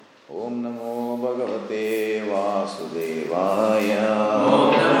Om Namo Bhagavate Vasudevaya.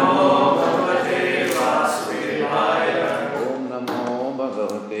 Om Namo Bhagavate Vasudevaya. Om Namo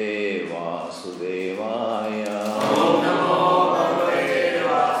Bhagavate Vasudevaya. Om Namo Bhagavate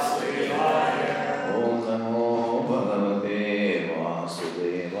Vasudevaya. Om Namo Bhagavate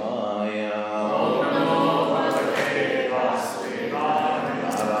Vasudevaya. Om Namo Bhagavate Vasudevaya.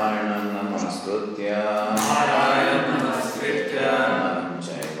 Narayanam Namaskritya. Narayanam Namaskritya. Naram Naram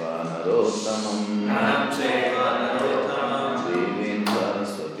Chaiva Narottamam. Chaiva Narottamam. Devim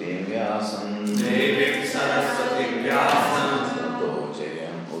Saraswatim Vyasam. Devim Saraswatim Vyasam. Tato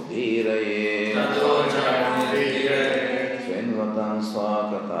Jayam Udhiraye. Tato Jayam Udhiraye. Srinvatam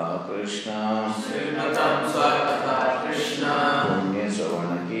Swakata Krishna. Srimatam Swakata Krishna. Punya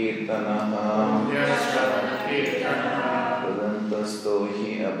Shravana Kirtanaha. Punyashravana Kirtana. Pradantasto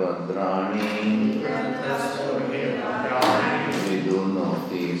hi abhadrani. Prantasto Himadrani.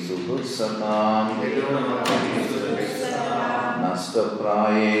 Vidunoti subhutsatam. Vidunoti Sudhisam. Nasta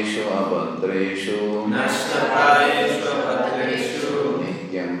prayeshu abhadreshu. Nashtaprayeshu Abhadreshu.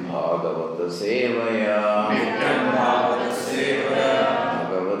 Nityam bhagavata sevaya. Nityam Bhagavata Sevaya.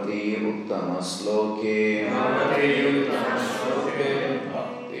 Bhagavati uttama sloke. Bhagavati Uttama Shloke.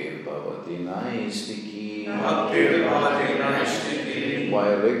 Bhaktir bhavati naistiki. Bhaktir Bhavati Naishtiki. By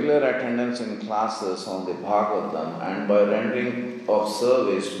regular attendance in classes on the Bhagavatam and by rendering of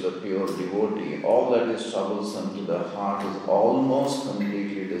service to the pure devotee, all that is troublesome to the heart is almost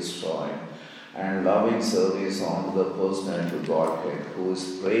completely destroyed, and loving service on the personality of Godhead, who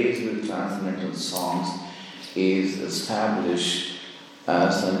is praised with transcendental songs, is established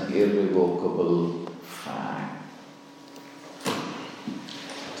as an irrevocable fact.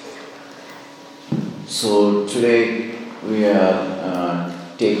 So today we are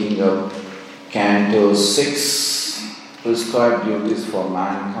taking up Canto 6, Prescribed Duties for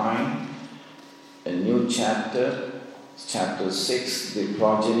Mankind, a new chapter, Chapter 6, The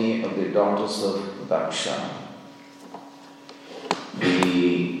Progeny of the Daughters of Daksha.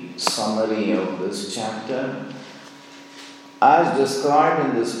 The summary of this chapter. As described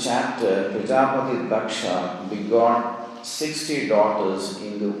in this chapter, Prajapati Daksha begot 60 daughters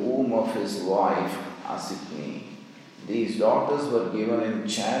in the womb of his wife Asitni. These daughters were given in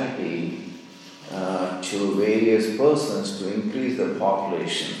charity to various persons to increase the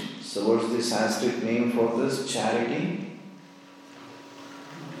population. So what's the Sanskrit name for this charity?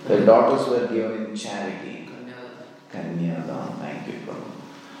 The daughters were given in charity. Kanyadan. Thank you, Prabhu.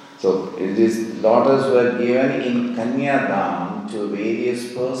 So these daughters were given in Kanyadan to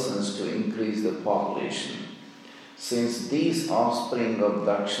various persons to increase the population. Since these offspring of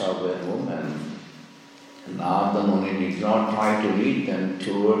Daksha were women, Narada Muni did not try to lead them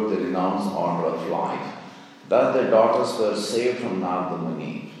toward the renounced order of life. Thus the daughters were saved from Narada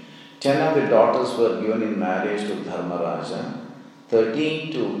Muni. 10 of the daughters were given in marriage to Dharmaraja,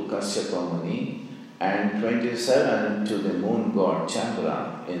 13 to Kashyapa Muni, and 27 to the moon god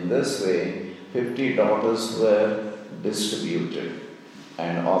Chandra. In this way, 50 daughters were distributed.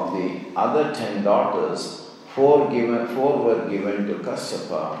 And of the other 10 daughters, 4 were given to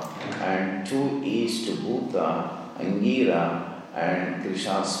Kashyapa, and 2 each to Bhuta, Angira, and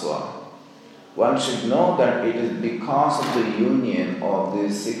Krishaswa. One should know that it is because of the union of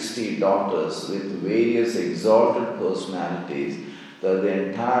these 60 daughters with various exalted personalities that the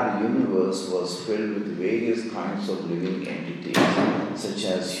entire universe was filled with various kinds of living entities, such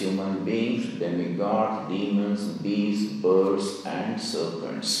as human beings, demigods, demons, beasts, birds, and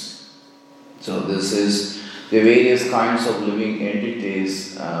serpents. So this is the various kinds of living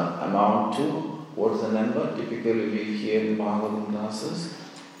entities amount to, what is the number typically we hear in Bhagavatam classes?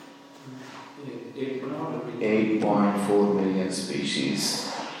 8.4 million species,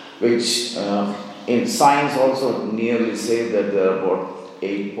 which in science also nearly say that there are about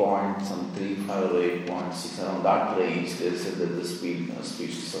 8.35 or 8.6, around that range. They say that the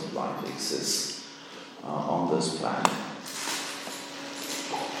species of life exists on this planet.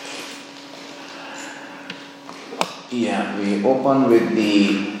 Yeah, we open with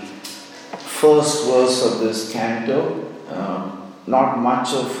the first verse of this canto. Not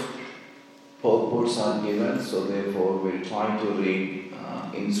much of purports are given, so therefore we'll try to read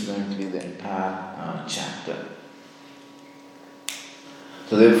incidentally the entire chapter.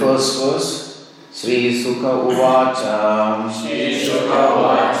 So the first verse, Sri Sukha Uvacha, Sri Sukha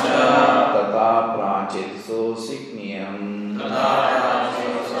Uvacha, Tata Prachitso Sikniyam,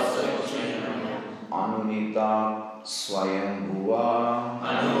 Anunita Swayambhuva,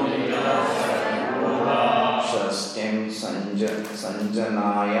 Shastim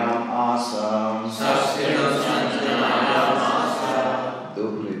Sanjanayam Asam,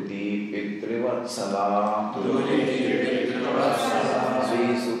 Duhriti Pitrivatsala Durivatsala Sri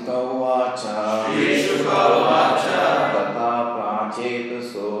Sukha Uvacha Sri Sukha Uvacha Tata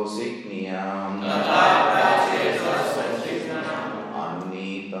Prachetaso Sikniyam Tata Prachetaso Sikniyam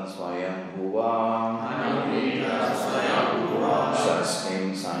Anita Swayambhuva Anumita Swayambhuva Shastim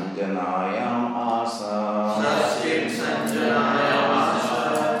Sanjanayam Asa Sastim Sanjanayam Asa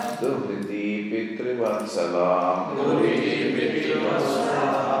Duhriti Pitrivatsala Duriti Pitrivatsala.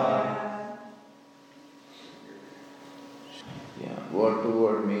 Yeah, word to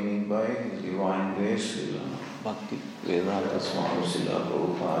word meaning by His Divine Grace Srila Bhakti Vedanta Swami Srila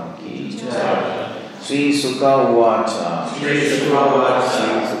Prabhupada ki Jai. Sri Sukha Uvacha Sri Sukha Uvacha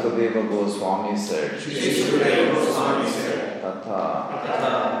Sri Sukadeva Goswami said Sri Sukadeva Goswami said Tatha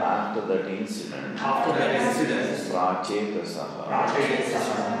Tata after that incident after that incident Prachetasaha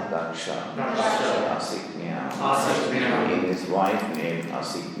Prachetasaha Daksha Daksha Asiknya Asaknya in his wife named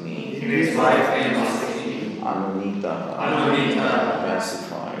Asikni in his wife named Asakni Anunita Anunita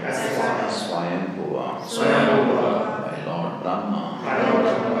pacified pacified Swayambhuva Swayambhuva by Lord Brahma by Lord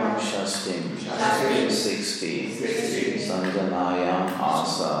Brahma Shastim Shastim 60 60 Sanjanayam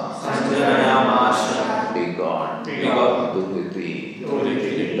Asa Sanjanayam Asa begot begot Duhriti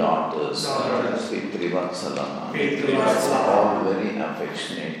Duriti daughters daughters Pitrivatsala Pitrivatsala all very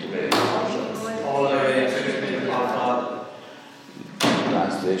affectionate to their father. all the way affectionate to our Father.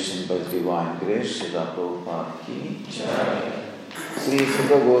 Translation by Divine Grace Srila Prabhupada ki Jai. Sri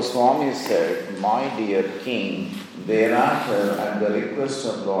Sukha Goswami said, my dear king, thereafter at the request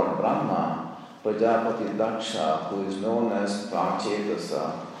of Lord Brahma, Prajapati Daksha, who is known as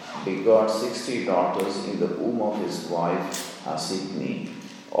Prachetasa, begot 60 daughters in the womb of his wife Asikni.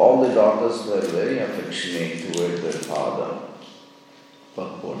 All the daughters were very affectionate toward their father.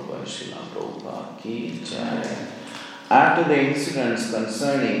 Purport by Srila Prabhupada ki Jai. After the incidents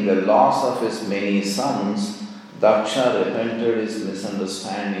concerning the loss of his many sons, Daksha repented his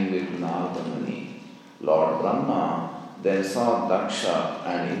misunderstanding with Narada Muni. Lord Brahma then saw Daksha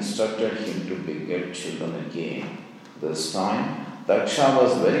and instructed him to beget children again. This time, Daksha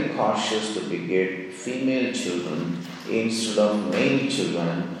was very cautious to beget female children instead of male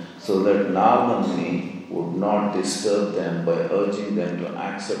children so that Narada Muni would not disturb them by urging them to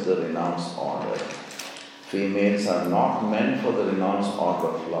accept the renounced order. Females are not meant for the renounced order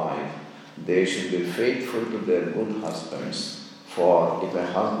of life. They should be faithful to their good husbands. For if a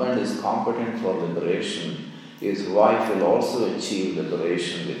husband is competent for liberation, his wife will also achieve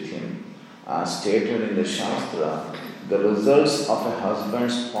liberation with him. As stated in the Shastra, the results of a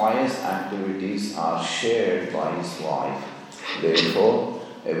husband's pious activities are shared by his wife. Therefore,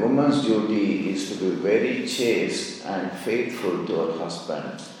 a woman's duty is to be very chaste and faithful to her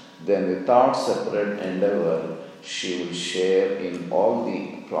husband. Then without separate endeavor, she will share in all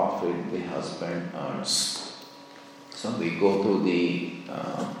the profit the husband earns. So we go through the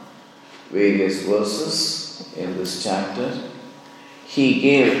various verses in this chapter. He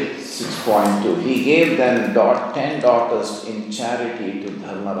gave 6.2. He gave then 10 daughters in charity to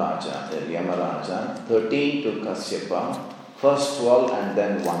Dharmaraja, the Yamaraja, 13 to Kasyapa, first 12 and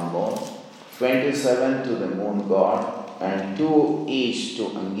then one more, 27 to the moon god, and 2 each to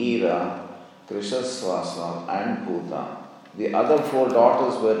Angira, Krishaswasa and Bhuta. The other 4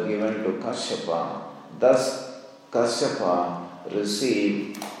 daughters were given to Kashyapa. Thus Kashyapa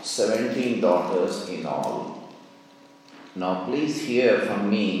received 17 daughters in all. Now please hear from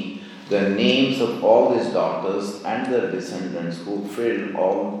me the names of all these daughters and their descendants who filled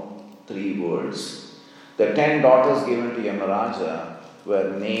all 3 worlds. The 10 daughters given to Yamaraja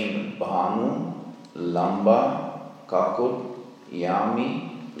were named Bhanu, Lamba, Kakut,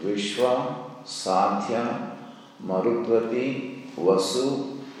 Yami, Vishwa, Sadhya, Marutvati,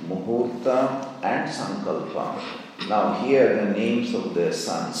 Vasu, Muhurta and Sankalpa. Now here the names of their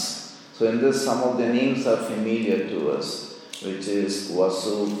sons. So in this some of the names are familiar to us, which is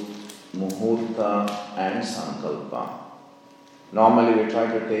Vasu, Muhurta and Sankalpa. Normally we try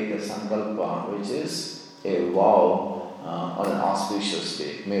to take a Sankalpa, which is a vow on an auspicious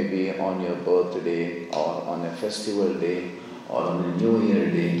day, maybe on your birthday or on a festival day or on a New Year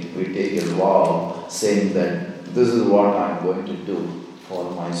day. We take a vow saying that this is what I am going to do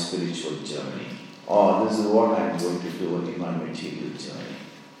for my spiritual journey, or this is what I am going to do in my material journey.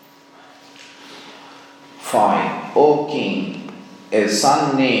 5. O king, a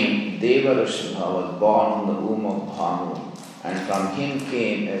son named Devarashibha was born in the womb of Bhanu, and from him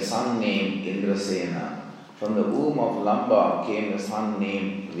came a son named Indrasena. From the womb of Lamba came a son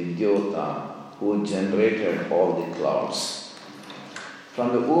named Vidyota, who generated all the clouds.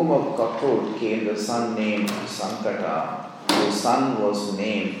 From the womb of Kakut came the son named Sankata, whose son was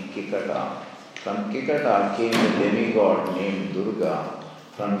named Kikata. From Kikata came the demigod named Durga.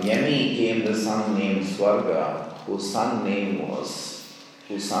 From Yami came the sun named Swarga, whose son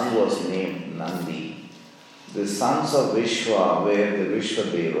was named Nandi. The sons of Vishwa were the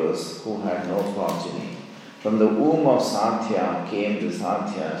Vishwadevas, who had no progeny. From the womb of Sathya came the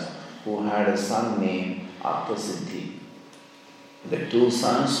Sathyas, who had a son named Apasiddhi. The two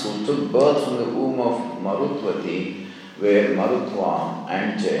sons who took birth from the womb of Marutvati were Marutvam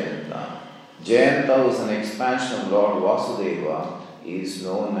and Jayanta. Jayanta, who is an expansion of Lord Vasudeva, is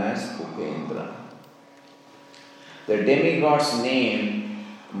known as Upendra. The demigods named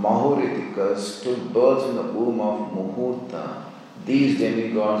Mahuritikas took birth in the womb of Muhurta. These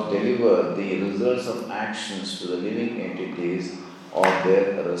demigods deliver the results of actions to the living entities of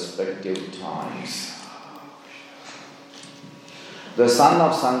their respective times. The son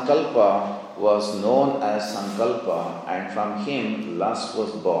of Sankalpa was known as Sankalpa, and from him lust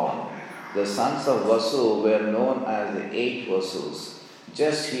was born. The sons of Vasu were known as the 8 Vasus.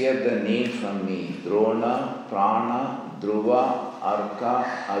 Just hear the name from me: Drona, Prana, Dhruva, Arka,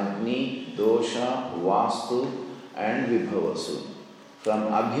 Agni, Dosha, Vastu, and Vibhavasu. From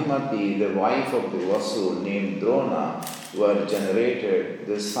Abhimati, the wife of the Vasu named Drona, were generated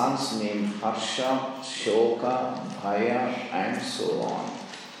the sons named Harsha, Shoka, Bhaya, and so on.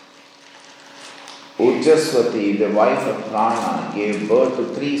 Ujjaswati, the wife of Prana, gave birth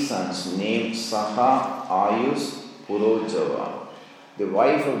to 3 sons named Saha, Ayus, Purojava. The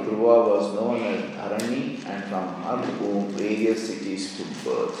wife of Dhruva was known as Dharani, and from her womb various cities took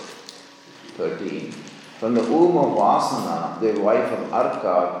birth. 13. From the womb of Vasana, the wife of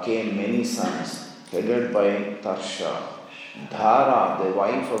Arka, came many sons, headed by Tarsha. Dhara, the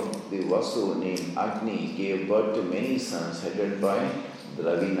wife of the Vasu named Agni, gave birth to many sons, headed by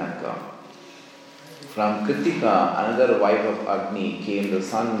Dravinaka. From Kritika, another wife of Agni, came the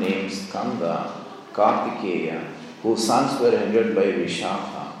son named Skanda, Kartikeya, whose sons were headed by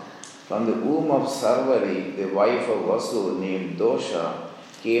Vishakha. From the womb of Sarvari, the wife of Vasu named Dosha,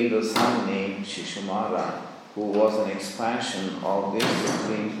 came the son named Shishumara, who was an expansion of the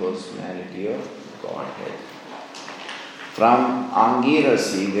Supreme Personality of Godhead. From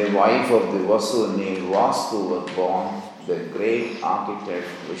Angirasi, the wife of the Vasu named Vastu, was born the great architect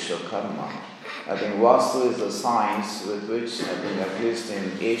Vishwakarma. I think Vastu is a science with which, I think at least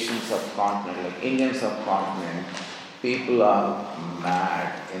in Asian subcontinent, like Indian subcontinent, people are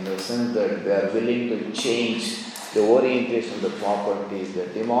mad in the sense that they are willing to change the orientation of the properties, they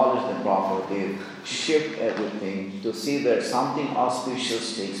demolish the properties, shift everything to see that something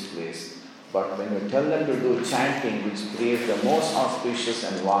auspicious takes place. But when you tell them to do chanting, which creates the most auspicious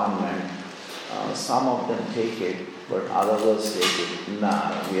environment, some of them take it, but others take it.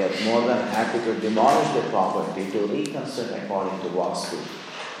 Nah, we are more than happy to demolish the property to reconstruct according to Vastu.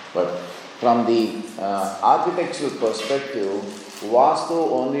 But from the architectural perspective,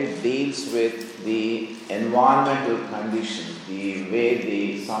 Vastu only deals with the environmental conditions, the way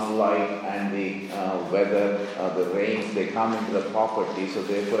the sunlight and the weather, the rain, they come into the property. So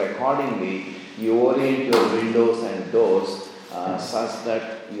therefore, accordingly, you orient your windows and doors such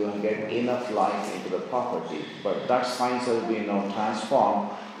that you get enough light into the property. But that science has been now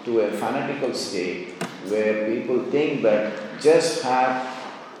transformed to a fanatical state where people think that just have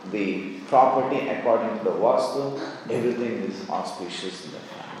the property according to the Vastu, everything is auspicious in the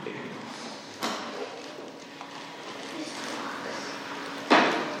family.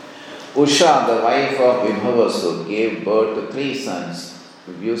 Usha, the wife of Vibhavasu, gave birth to 3 sons,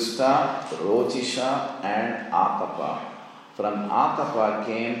 Vyusta, Rochisha, and Atapa. From Atapa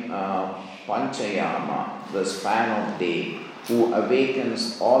came Panchayama, the span of day, who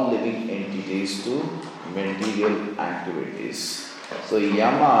awakens all living entities to material activities. So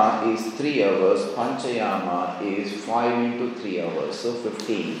Yama is 3 hours, Panchayama is 5 into 3 hours, so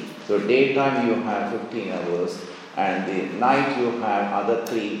 15. So daytime you have 15 hours, and the night you have other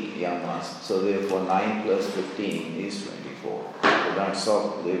 3 Yamas. So therefore 9 plus 15 is 24. So that's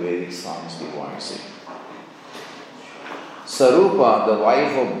how the Vedic science divides it. Sarupa, the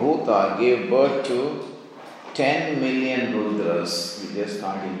wife of Bhuta, gave birth to 10 million Rudras. You just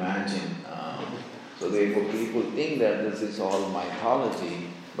can't imagine. So therefore people think that this is all mythology,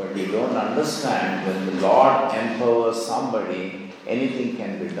 but you don't understand when the Lord empowers somebody, anything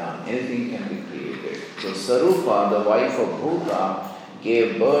can be done, anything can be created. So Sarupa, the wife of Bhuta,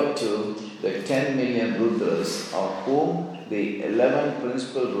 gave birth to the 10 million Rudras, of whom the 11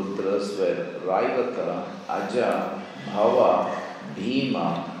 principal Rudras were Raivata, Aja, Bhava,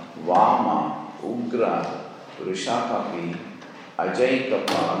 Bhima, Vama, Ugra, Vrishakapi,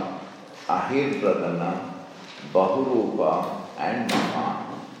 Ajaikapa, Ahirbradana, Bahurupa, and Maha.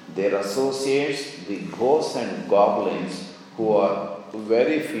 Their associates, the ghosts and goblins, who are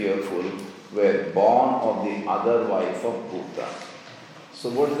very fearful, were born of the other wife of Bhuta. So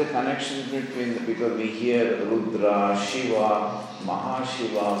what is the connection between, because we hear Rudra, Shiva,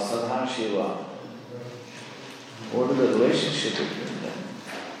 Mahashiva, Sadashiva. What is the relationship between them?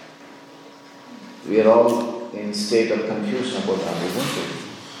 We are all in state of confusion about that, isn't it?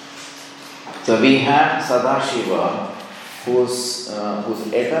 So we have Sadashiva, who's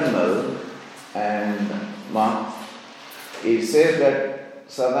eternal, and it says that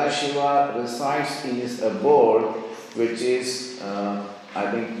Sadashiva resides in his abode, which is,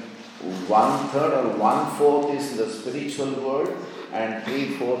 I think, 1/3 or 1/4 is in the spiritual world, and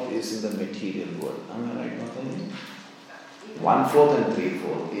 3/4 is in the material world. Am I right, Mataji? 1/4 and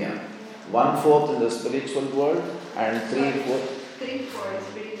 3/4, yeah. 1/4 in the spiritual world, and 3/4. 3/4 is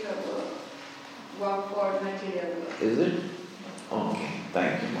spiritual world, 1/4 material world. Is it? Okay,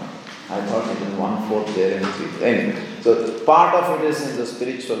 thank you, Mom. I thought it was 1/4 there and 3/4. Anyway, so part of it is in the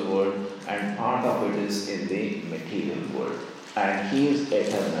spiritual world, and part of it is in the material world. And he is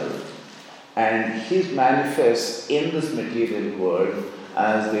eternal. And he is manifest in this material world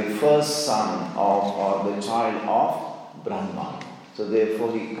as the first son of, or the child of Brahma. So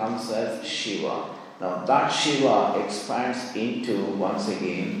therefore he comes as Shiva. Now that Shiva expands into, once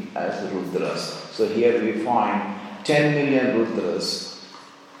again, as Rudras. So here we find 10 million Rudras,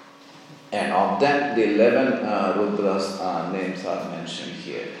 and of them the 11 Rudras names are mentioned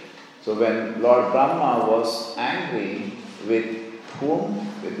here. So when Lord Brahma was angry with whom?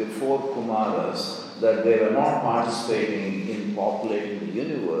 With the 4 Kumaras, that they were not participating in populating the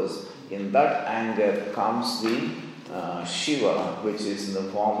universe, in that anger comes the Shiva, which is in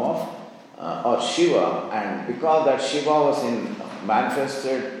the form of, or Shiva, and because that Shiva was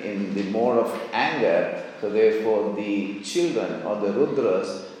manifested in the mode of anger, so therefore the children or the Rudras,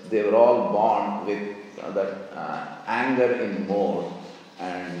 they were all born with that anger in mode,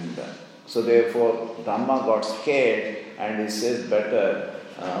 and so therefore Brahma got scared, and he says, better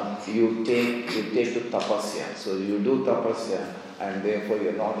you take to tapasya. So you do tapasya, and therefore you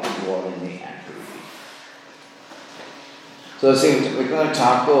are not involved in the activity. So see, Vikrama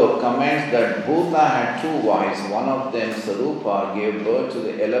Thakur comments that Bhuta had 2 wives. One of them, Sarupa, gave birth to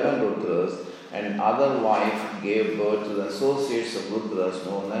the 11 Rudras, and other wife gave birth to the associates of Rudras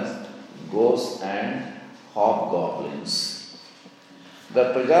known as ghosts and hobgoblins.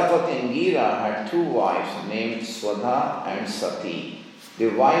 The Prajapati Angira had 2 wives named Swadha and Sati. The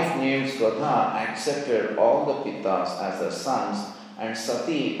wife named Swadha accepted all the Pitas as her sons, and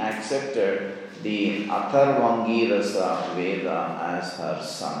Sati accepted the Atharvangirasa Veda as her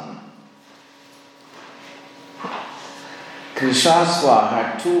son. Krishasva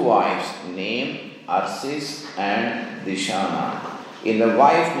had 2 wives named Arsis and Dishana. In the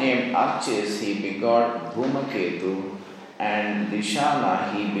wife named Archis he begot Bhumaketu, and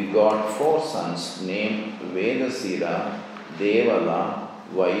Dishana he begot 4 sons named Vedasira, Devala,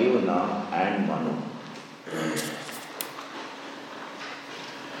 Vayuna and Manu.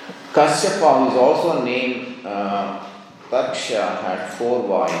 Kashyapa, who is also named Taksha, had 4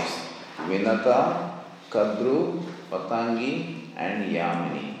 wives, Vinata, Kadru, Patangi and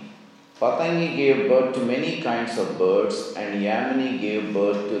Yamini. Patangi gave birth to many kinds of birds, and Yamini gave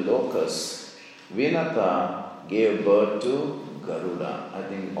birth to locusts. Vinata gave birth to Garuda. I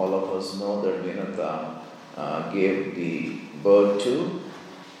think all of us know that Vinata gave the birth to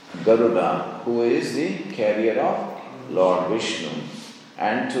Garuda, who is the carrier of Lord Vishnu,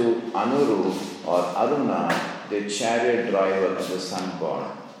 and to Anuru or Aruna, the chariot driver of the sun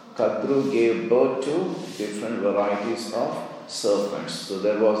god. Kadru gave birth to different varieties of serpents. So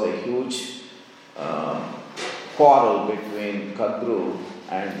there was a huge quarrel between Kadru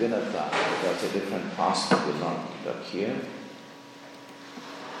and Vinata. That's a different past that will not look here.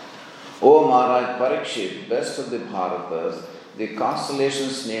 O Maharaj Parikshit, best of the Bharatas, the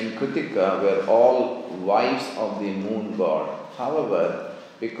constellations named Kritika were all wives of the moon god. However,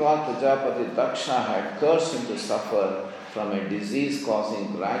 because Prajapati Daksha had cursed him to suffer from a disease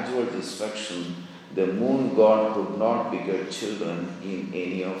causing gradual destruction, the moon god could not beget children in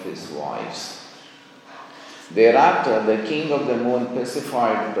any of his wives. Thereafter, the king of the moon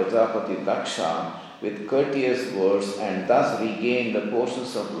pacified Prajapati Daksha with courteous words and thus regained the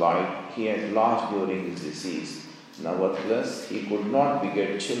portions of light he had lost during his disease. Nevertheless, he could not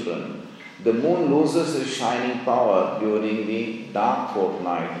beget children. The moon loses its shining power during the dark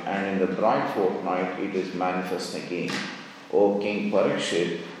fortnight, and in the bright fortnight it is manifest again. O King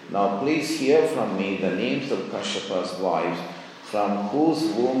Parikshit, now please hear from me the names of Kashyapa's wives, from whose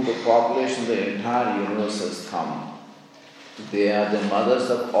womb the population of the entire universe has come. They are the mothers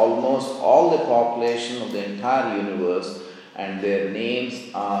of almost all the population of the entire universe, and their names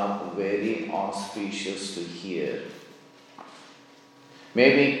are very auspicious to hear.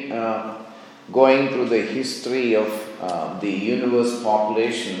 Maybe going through the history of the universe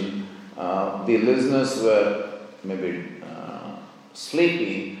population, the listeners were maybe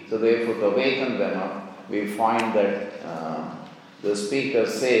sleepy, so therefore to awaken them up, we find that the speaker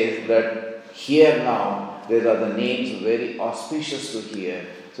says that here now there are the names very auspicious to hear,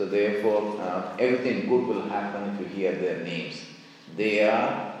 so therefore everything good will happen if you hear their names. They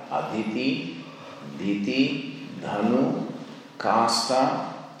are Aditi, Diti, Dhanu,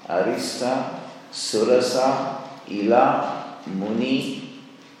 Kasta, Arista, Surasa, Ila, Muni,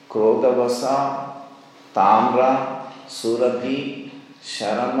 Krodavasa, Tamra, Surabhi,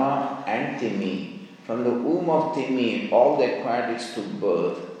 Sharama and Timi. From the womb of Timi, all the aquatics took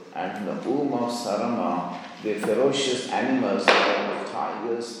birth, and from the womb of Sarama, the ferocious animals like the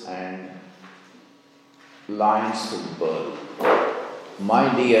tigers and lions took birth.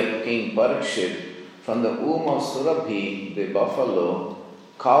 My dear King Parikshit, from the womb of Surabhi, the buffalo,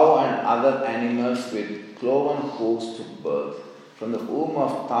 cow and other animals with cloven hoofs took birth. From the womb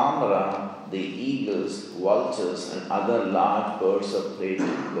of Tamra, the eagles, vultures and other large birds of prey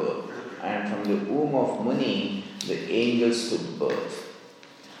took birth. And from the womb of Muni, the angels took birth.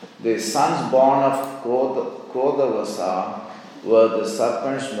 The sons born of Krodavasa were the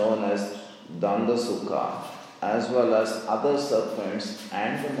serpents known as Dandasukha, as well as other serpents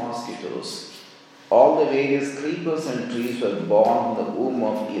and the mosquitoes. All the various creepers and trees were born from the womb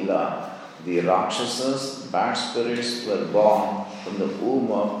of Ila. The Rakshasas, bad spirits, were born from the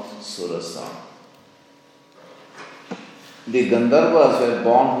womb of Surasa. The Gandharvas were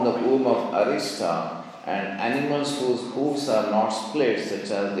born from the womb of Arista, and animals whose hoofs are not split,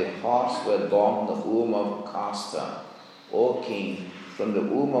 such as the horse, were born from the womb of Kasta. O king, from the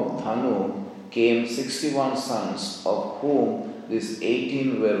womb of Dhanu came 61 sons, of whom these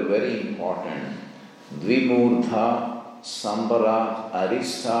 18 were very important. Dvimurdha, Sambara,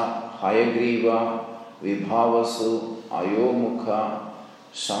 Arista, Hayagriva, Vibhavasu, Ayomukha,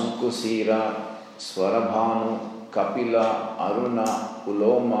 Shankusira, Swarabhanu, Kapila, Aruna,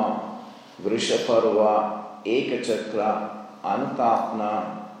 Uloma, Vrishaparva, Ekachakra,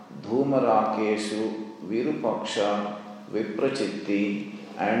 Anutapna, Dhumarakeshu, Virupaksha, Viprachitti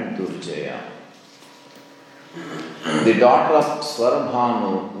and Durjaya. The daughter of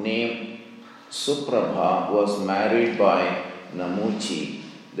Swarabhanu named Suprabha was married by Namuchi.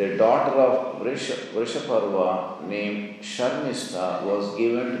 The daughter of Vrishaparva named Sharmishta was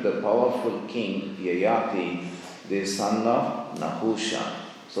given to the powerful king Yayati, the son of Nahusha.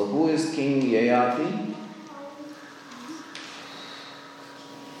 So who is King Yayati?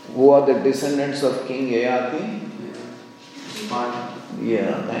 Who are the descendants of King Yayati?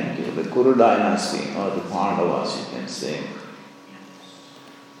 Yeah, thank you. The Kuru dynasty or the Pandavas, you can say.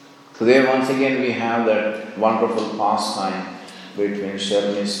 So there once again we have that wonderful pastime between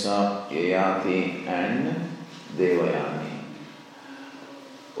Sharmishta, Yayati and Devayani.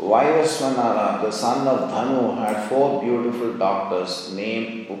 Vaivasvanara, the son of Dhanu, had 4 beautiful daughters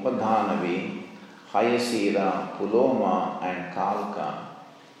named Upadhanavi, Hayasira, Puloma and Kalka.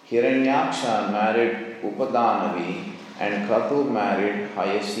 Hiranyaksha married Upadhanavi and Kratu married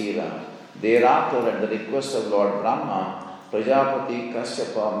Hayasira. Thereafter, at the request of Lord Brahma, Prajapati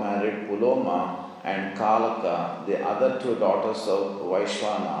Kashyapa married Puloma and Kalaka, the other 2 daughters of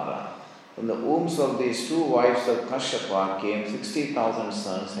Vaishvanara. From the wombs of these 2 wives of Kashyapa came 60,000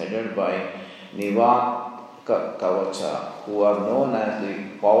 sons headed by Nivakavacha, who are known as the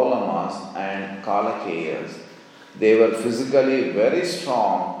Paulamas and Kalakeyas. They were physically very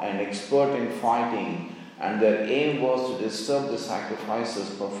strong and expert in fighting, and their aim was to disturb the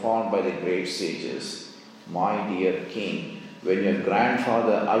sacrifices performed by the great sages. My dear king, when your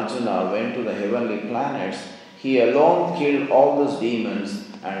grandfather Arjuna went to the heavenly planets, he alone killed all those demons,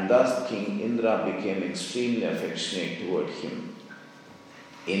 and thus King Indra became extremely affectionate toward him.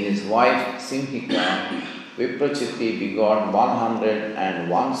 In his wife Simhika, Viprachitti begot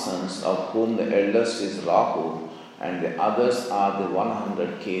 101 sons, of whom the eldest is Rahu, and the others are the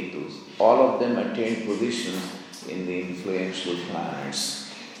 100 Ketus. All of them attained positions in the influential planets.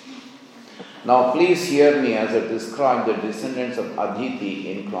 Now please hear me as I describe the descendants of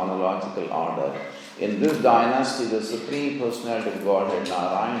Aditi in chronological order. In this dynasty, the Supreme Personality of Godhead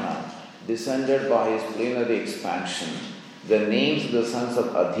Narayana descended by his plenary expansion. The names of the sons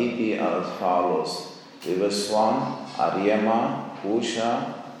of Aditi are as follows: Vivaswan, Aryama,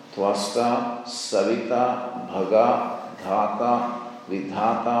 Pusha, Twasta, Savita, Bhaga, Dhata,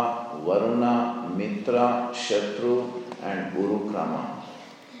 Vidhata, Varuna, Mitra, Shatru, and Urukrama.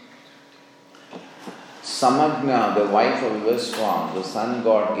 Samagna, the wife of Vishwan, the sun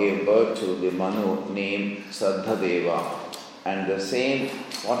god, gave birth to the Manu named Saddhadeva, and the same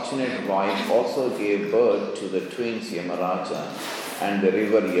fortunate wife also gave birth to the twins Yamaraja and the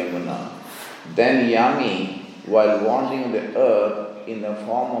river Yamuna. Then Yami, while wandering the earth in the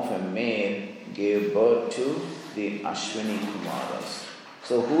form of a male, gave birth to the Ashwini Kumaras.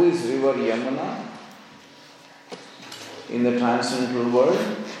 So who is river Yamuna in the transcendental world?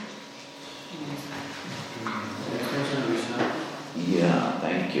 Yeah,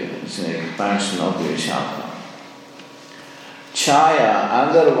 thank you. It's an expansion of Vishaka. Chaya,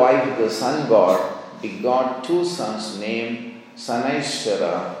 another wife of the sun god, begot two sons named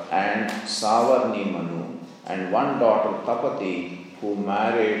Sanaishara and Savarni Manu, and one daughter Tapati, who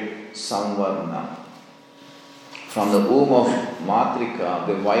married Samvarna. From the womb of Matrika,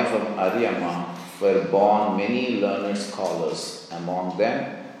 the wife of Aryama, were born many learned scholars. Among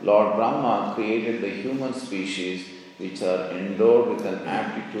them, Lord Brahma created the human species, which are endowed with an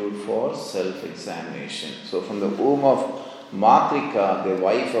aptitude for self-examination. So from the womb of Matrika, the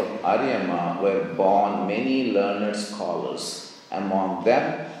wife of Aryama, were born many learned scholars. Among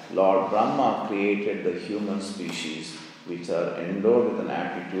them, Lord Brahma created the human species, which are endowed with an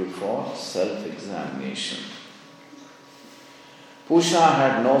aptitude for self-examination. Pusha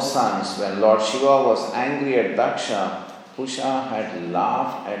had no sons. When Lord Shiva was angry at Daksha, Pusha had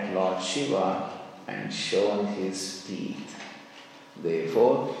laughed at Lord Shiva and shown his teeth.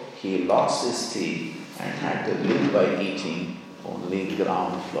 Therefore, he lost his teeth and had to live by eating only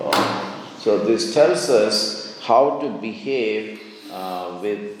ground floor. So this tells us how to behave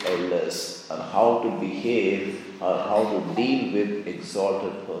with elders, or how to behave or how to deal with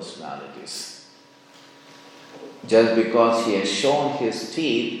exalted personalities. Just because he has shown his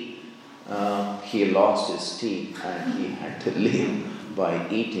teeth, he lost his teeth and he had to live by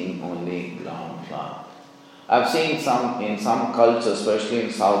eating only ground flour. I've seen in some cultures, especially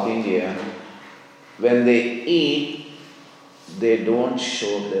in South India, when they eat, they don't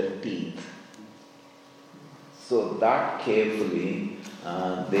show their teeth. So that carefully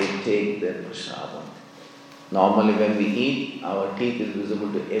they take their prasadam. Normally when we eat, our teeth is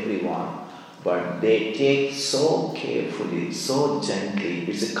visible to everyone, but they take so carefully, so gently.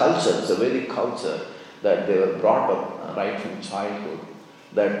 It's a culture, it's a very culture that they were brought up right from childhood,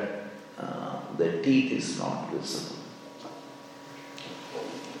 that the teeth is not visible.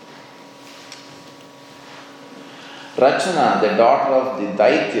 Rachana, the daughter of the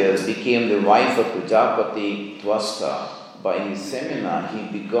Daityas, became the wife of Prajapati Twasta. By his seminar,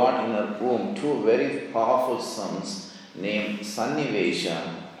 he begot in her womb two very powerful sons named Sannivesha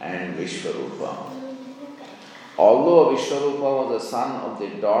and Vishwarupa. Although Vishwarupa was the son of the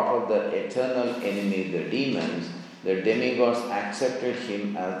daughter of the eternal enemy, the demons, the demigods accepted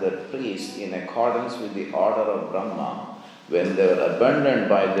him as their priest in accordance with the order of Brahma when they were abandoned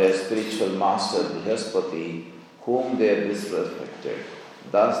by their spiritual master Brihaspati, whom they disrespected.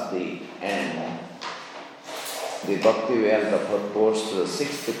 Thus the end. The Bhakti Vedanta purports to the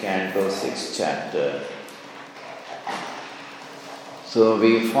 6th canto, 6th chapter. So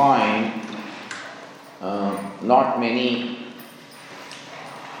we find not many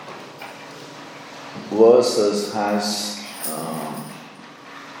verses has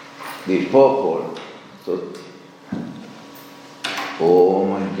the purport. So,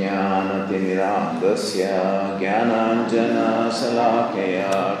 Om Jnanatimidandasya Jnananjana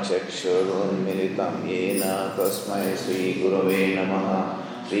Salakaya Chakshurunmilitam Yena Tasmai Sri Gurave Namaha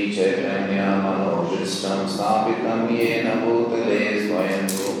Sri Chaitanya Manobhishtam Sthapitam Yena Bhutale Swayam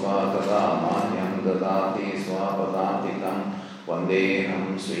Rupa Tata Mahyam Dadati Swapadantikam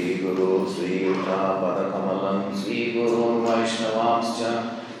Vandeham Sri Guru Sri Uta Padakamalam Sri Gurun Vaishnavamscha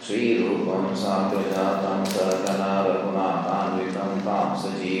Sri Rupam Satrajatam Sargana Raghunatanvitam Tam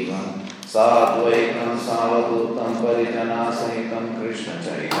Sajivam Sadvaitam Savadutam Parijana Sahitam Krishna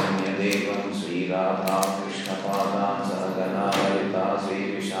Chaitanya Devam Sri Radha Krishna Padam Sargana Varita Sri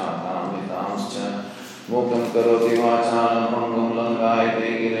Vishakam Vitamscha Mukam Karoti Vachanam Mangam Langayate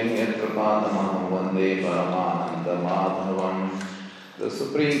Girim Yatrapadamaham Vande Paramananda Madhavam. The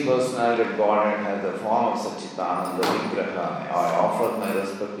Supreme Personality of Godhead has the form of Satchitananda Vigraha. I offer my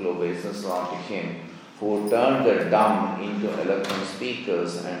respectful obeisance unto Him who turned the dumb into eloquent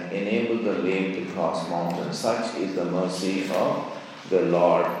speakers and enabled the lame to cross mountains. Such is the mercy of the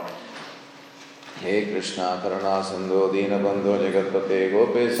Lord. He Krishna Karuna Sindhu Dina Bandhu Jagatpate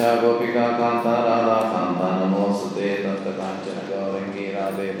Gopesha Gopika Kanta Radha Kanta Namosute Tatta Kanchana Gaurangi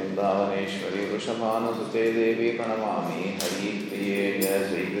Radhe Vrindavaneshwari Vrishabhanusute Devi Pranamami Hari Priye Jai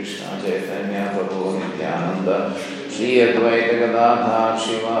Sri Krishna Chaitanya Prabhu Nityananda Shri Shri Advaita Gadadhar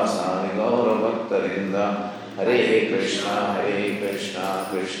Shivasari Gaura Bhaktarinda Hare Krishna,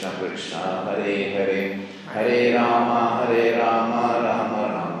 Krishna Krishna, Hare Hare, Hare Rama, Rama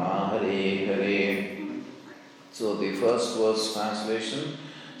Rama, Hare Hare. So the first verse translation,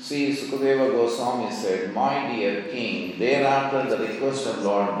 Sri Sukadeva Goswami said, My dear king, thereafter the request of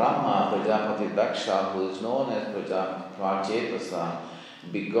Lord Brahma, Prajapati Daksha, who is known as Prajetasa,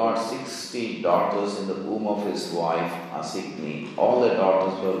 begot 60 daughters in the womb of his wife Asikni. All the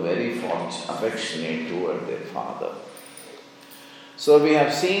daughters were very affectionate toward their father. So we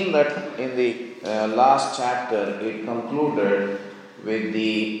have seen that in the last chapter it concluded with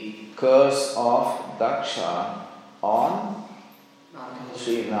the curse of Daksha on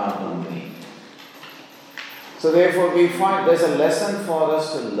Sri Narmani. So therefore we find there's a lesson for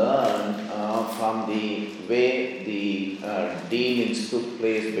us to learn from the way the dealings took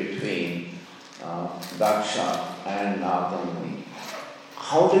place between Daksha and Narmani.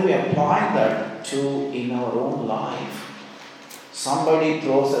 How do we apply that to in our own life? Somebody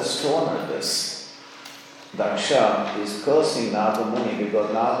throws a stone at us. Daksha is cursing Narada Muni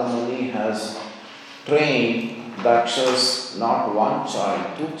because Narada Muni has trained Daksha's not one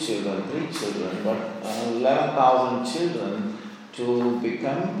child, 2 children, 3 children, but 11,000 children to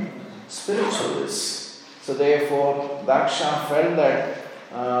become spiritualists. So therefore, Daksha felt that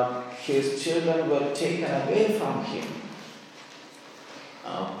his children were taken away from him,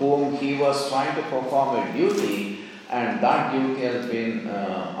 whom he was trying to perform a duty, and that duty has been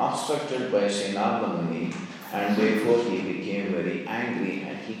obstructed by Sri Narada Muni, and therefore he became very angry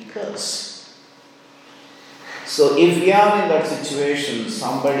and he cursed. So if we are in that situation,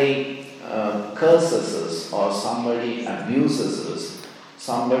 somebody curses us or somebody abuses us,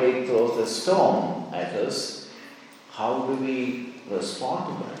 somebody throws a stone at us, how do we respond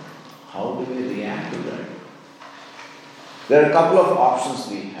to that? How do we react to that? There are a couple of options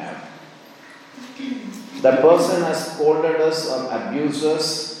we have. The person has scolded us or abused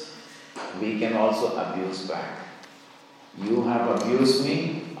us, we can also abuse back. You have abused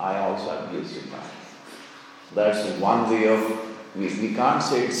me, I also abuse you back. That's one way of, we can't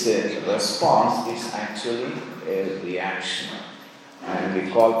say it's a response, it's actually a reaction. And we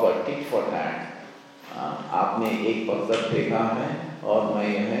call for tit for tat. आपने एक पत्थर फेंका है और मैं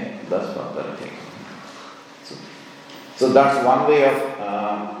यह 10 पत्थर फेंका. So that's one way of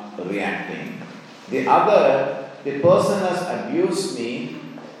reacting. The other, the person has abused me,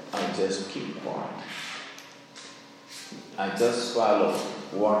 I just keep quiet. I just swallow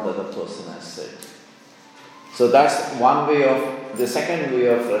what the other person has said. So that's one way of, the second way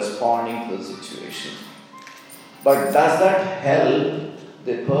of responding to the situation. But does that help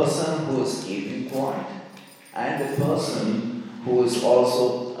the person who is keeping quiet and the person who is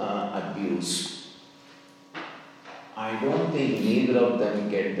also abused? I don't think neither of them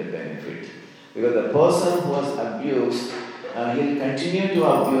get the benefit. Because the person who was abused, he'll continue to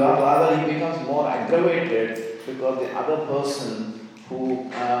abuse, or rather he becomes more aggravated because the other person who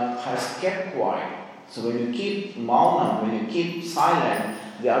has kept quiet. So when you keep maunam, when you keep silent,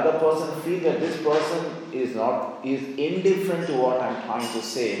 the other person feels that this person is indifferent to what I'm trying to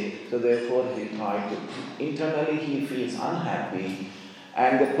say. So therefore internally he feels unhappy.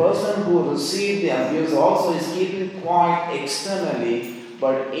 And the person who received the abuse also is keeping quiet externally,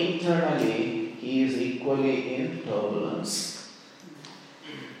 but internally he is equally in turbulence.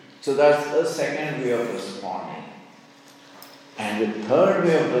 So that's the second way of responding. And the third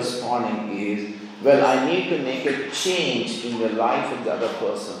way of responding is, well, I need to make a change in the life of the other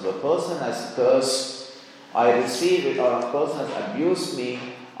person. The person has cursed, I receive it, or a person has abused me,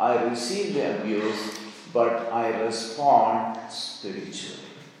 I receive the abuse, but I respond spiritually.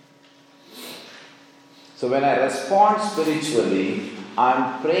 So when I respond spiritually,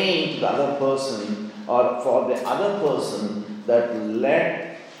 I'm praying to the other person or for the other person that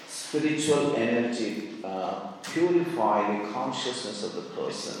let spiritual energy purify the consciousness of the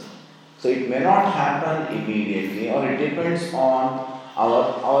person. So it may not happen immediately, or it depends on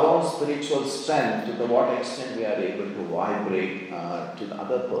our own spiritual strength, to what extent we are able to vibrate to the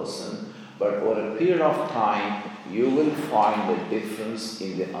other person. But over a period of time, you will find the difference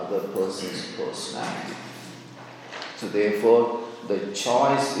in the other person's personality. So therefore, the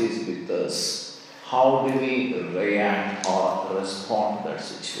choice is with us. How do we react or respond to that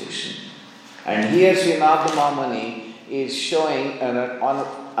situation? And here Sri Narada Muni is showing on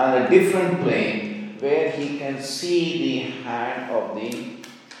a different plane where he can see the hand of the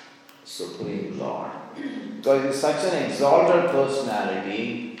Supreme Lord. Because he is such an exalted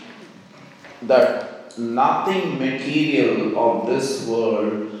personality that nothing material of this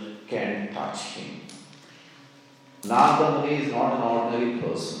world can touch him. Narada Muni is not an ordinary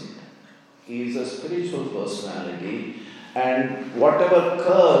person. He is a spiritual personality, and whatever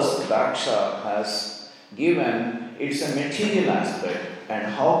curse Daksha has given, it's a material aspect. And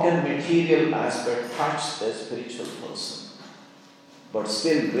how can material aspect touch a spiritual person? But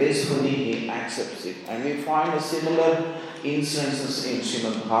still gracefully he accepts it. And we find a similar instances in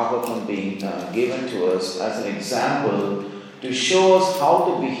Srimad Bhagavatam being given to us as an example to show us how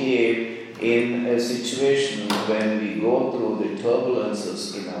to behave in a situation when we go through the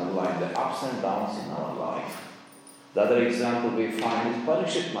turbulences in our life, the ups and downs in our life. The other example we find is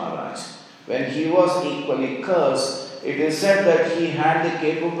Parikshit Maharaj. When he was equally cursed, it is said that he had the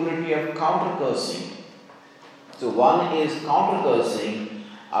capability of counter-cursing. So one is counter-cursing,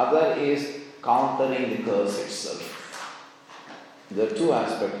 other is countering the curse itself. There are two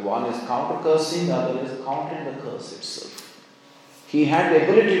aspects. One is counter-cursing, the other is countering the curse itself. He had the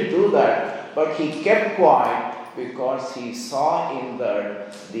ability to do that, but he kept quiet because he saw in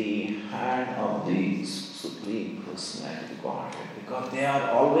that the hand of the Supreme Personality Godhead. Because they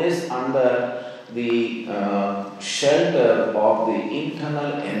are always under the shelter of the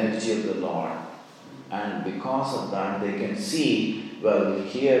internal energy of the Lord. And because of that, they can see, well,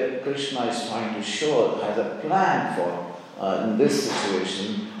 here Krishna is trying to show, has a plan for in this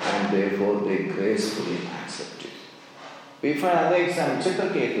situation, and therefore they gracefully accept it. We find another example,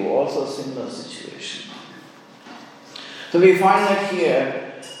 Chitraketu, also a similar situation. So we find that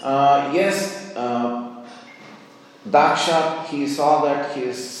here, Daksha, he saw that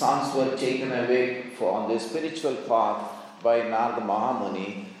his sons were taken away on the spiritual path by Narada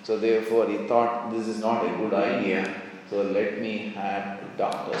Mahamuni. So therefore he thought, this is not a good idea, so let me have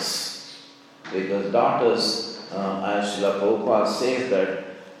daughters. Because daughters, as Srila Prabhupada says that,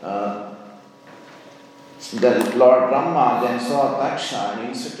 the Lord Brahma then saw Daksha and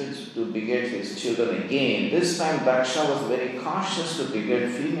instructed to beget his children again. This time Daksha was very cautious to beget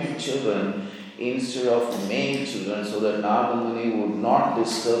female children instead of male children, so that Narada Muni would not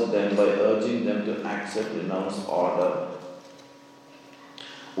disturb them by urging them to accept renounced order.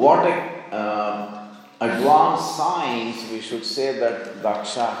 What advanced science we should say that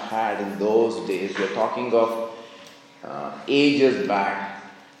Daksha had in those days. We are talking of ages back.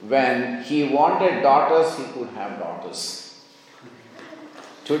 When he wanted daughters, he could have daughters.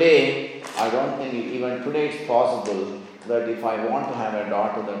 Today, I don't think even today it's possible that if I want to have a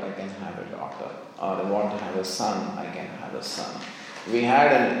daughter, that I can have a daughter. Or I want to have a son, I can have a son. We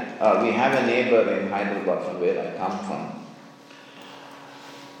have a neighbor in Hyderabad from where I come from.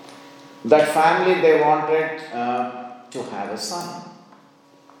 That family, they wanted to have a son.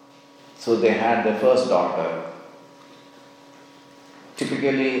 So they had the first daughter.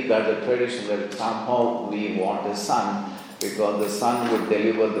 Typically, that's a tradition that somehow we want a son because the son would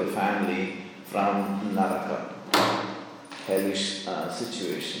deliver the family from Naraka, hellish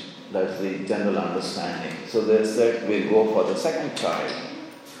situation. That's the general understanding. So they said, we'll go for the second child.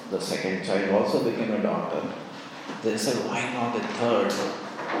 The second child also became a daughter. They said, why not a third?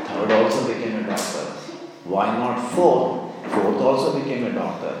 Third also became a daughter. Why not fourth? Fourth also became a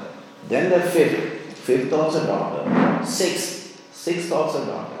daughter. Then the fifth also daughter. Sixth also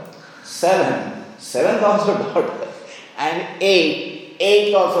daughter. Seventh also daughter. And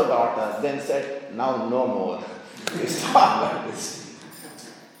eighth also daughter. Then said, now no more. We stop like this.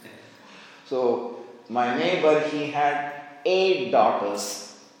 So my neighbor, he had 8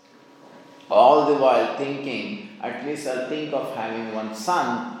 daughters. All the while thinking, at least I'll think of having one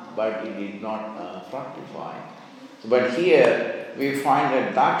son, but it did not fructify. But here we find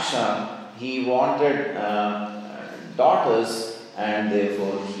that Daksha, he wanted daughters, and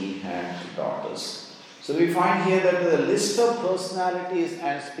therefore he had daughters. So we find here that the list of personalities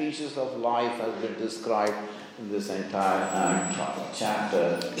and species of life has been described in this entire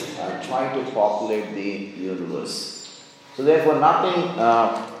chapter, try to populate the universe. So therefore nothing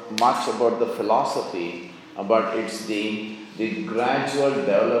much about the philosophy, but it's the gradual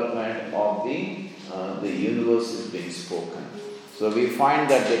development of the universe is being spoken. So we find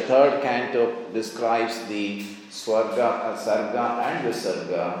that the third canto describes the Swarga, Sarga and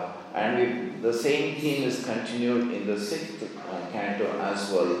Visarga, and the same theme is continued in the 6th canto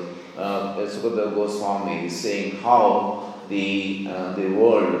as well. Sukadeva Goswami is saying how the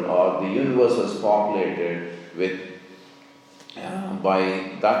world or the universe was populated with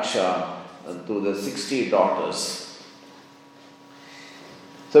by Daksha to the 60 daughters.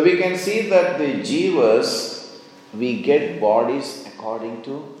 So we can see that the jivas, we get bodies according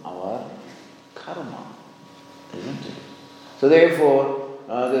to our karma, isn't it? So therefore,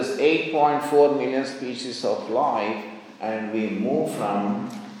 there's 8.4 million species of life, and we move from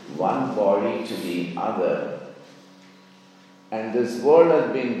one body to the other. And this world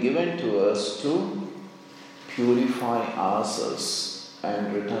has been given to us to purify ourselves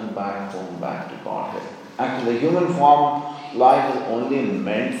and return back home, back to Godhead. Actually, the human form life is only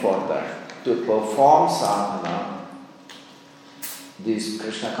meant for that, to perform sadhana, this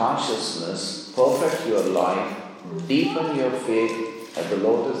Krishna consciousness, perfect your life, deepen your faith at the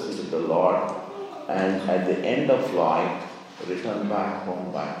lotus feet of the Lord, and at the end of life, return back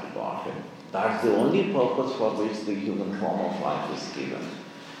home, back to Godhead. That's the only purpose for which the human form of life is given.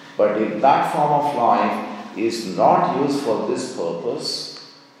 But if that form of life is not used for this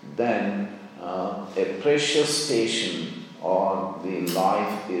purpose, then a precious station or the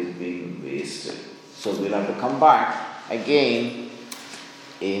life is being wasted. So we'll have to come back again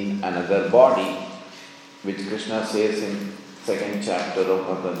in another body, which Krishna says in second chapter of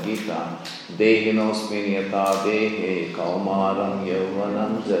Bhagavad Gita, Dehinosmin yata dehe kaumaram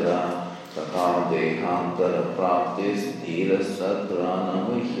yauvanam jara tata dehantara praptis dhiras tatrana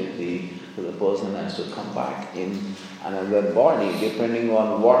muhyati. So the person has to come back in another body, depending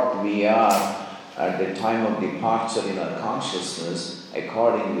on what we are at the time of departure in our consciousness.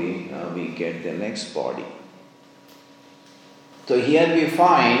 Accordingly, we get the next body. So here we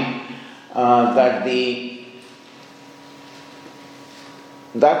find that the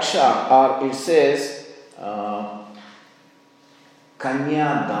Daksha, or it says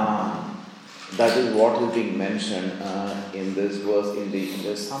Kanyadan. That is what is being mentioned in this verse, in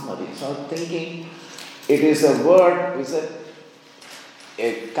the summary. So I was thinking, it is a word, is it?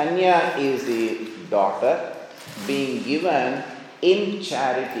 A Kanya is the daughter being given in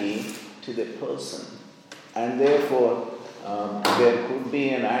charity to the person. And therefore, there could be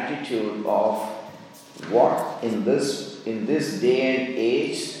an attitude of what in this day and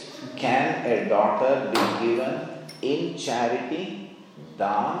age can a daughter be given in charity,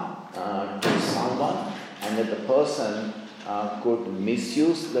 dan, to someone, and that the person could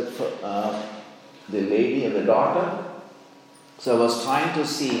misuse the lady or the daughter. So I was trying to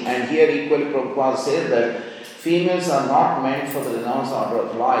see, and here equally Prabhupada says that females are not meant for the renounced order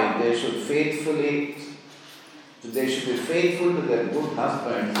of life. They should be faithful to their good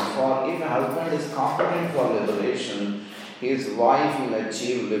husbands, for if a husband is competent for liberation, his wife will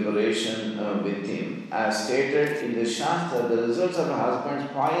achieve liberation with him. As stated in the Shastra, the results of a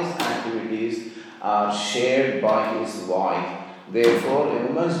husband's pious activities are shared by his wife. Therefore, a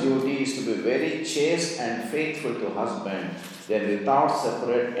woman's duty is to be very chaste and faithful to husband. Then without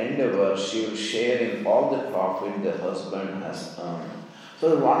separate endeavor, she will share in all the profit the husband has earned.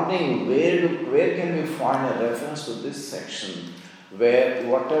 So wondering where can we find a reference to this section where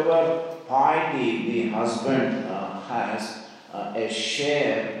whatever piety the husband has, a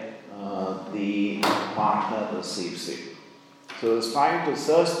share the partner receives it. So I was trying to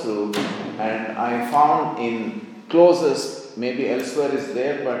search through, and I found in closest, maybe elsewhere is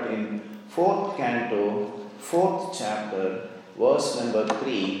there, but in 4th canto, 4th chapter, verse number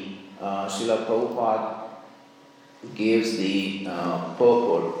 3, Srila Prabhupada gives the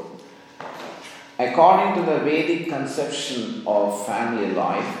purport. According to the Vedic conception of family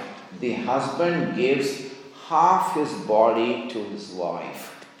life, the husband gives half his body to his wife.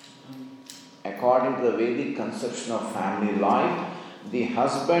 According to the Vedic conception of family life, the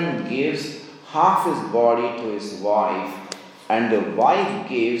husband gives half his body to his wife, and the wife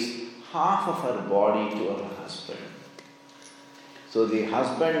gives half of her body to her husband. So the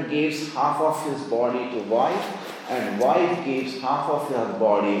husband gives half of his body to wife, and wife gives half of her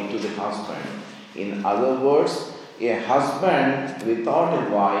body to the husband. In other words, a husband without a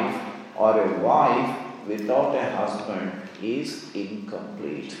wife or a wife without a husband is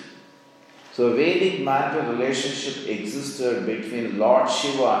incomplete. So Vedic marital relationship existed between Lord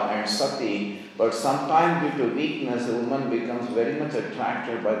Shiva and Sati, but sometimes due to weakness, a woman becomes very much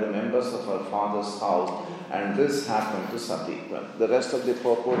attracted by the members of her father's house, and this happened to Sati. Well, the rest of the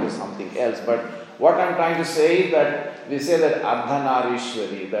purport is something else, but what I'm trying to say is that we say that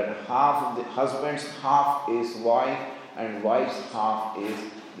Ardhanarishwari, that half of the husband's half is wife and wife's half is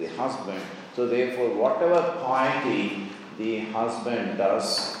the husband. So therefore, whatever piety the husband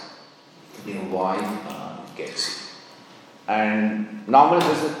does, the wife gets it. And normally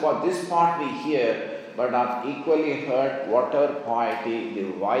this part we hear, but I've equally heard whatever piety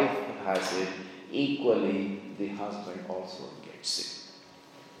the wife has it, equally the husband also gets it.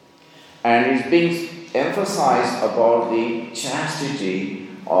 And it's being emphasized about the chastity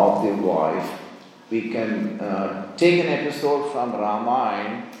of the wife. We can take an episode from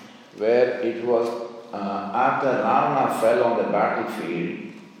Ramayana where it was after Ravana fell on the battlefield,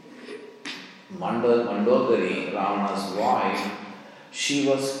 Mandodari, Ravana's wife, she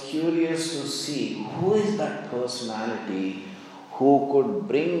was curious to see who is that personality who could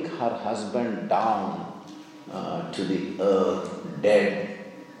bring her husband down to the earth dead.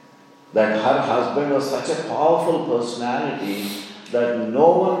 That her husband was such a powerful personality that no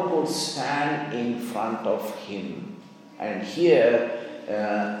one could stand in front of him. And here,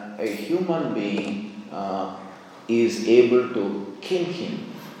 a human being is able to kill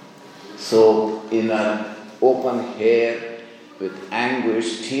him. So, in her open hair, with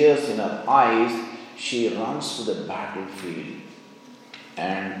anguish, tears in her eyes, she runs to the battlefield.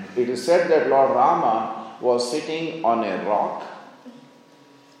 And it is said that Lord Rama was sitting on a rock,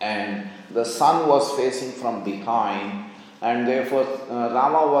 and the sun was facing from behind, and therefore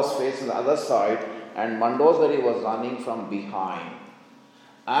Rama was facing the other side, and Mandodari was running from behind.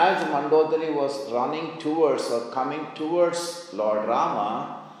 As Mandodari was running towards or coming towards Lord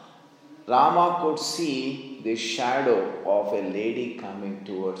Rama, Rama could see the shadow of a lady coming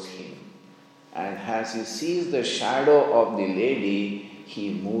towards him. And as he sees the shadow of the lady,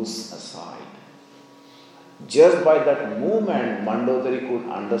 he moves aside. Just by that movement, Mandodari could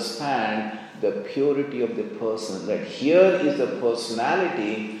understand the purity of the person, that here is a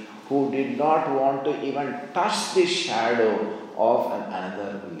personality who did not want to even touch the shadow of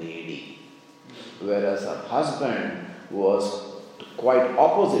another lady. Whereas her husband was quite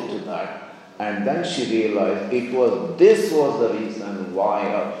opposite to that. And then she realized this was the reason why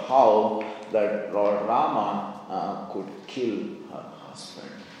or how that Lord Rama could kill her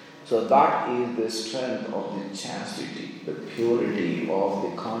husband. So that is the strength of the chastity, the purity of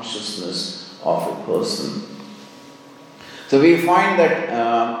the consciousness of a person. So we find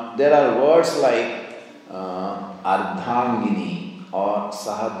that there are words like Ardhangini or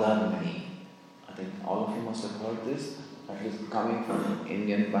Sahadharmini. I think all of you must have heard this, at least coming from an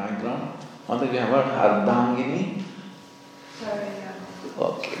Indian background. I think you have heard Ardhangini? Sorry, yeah.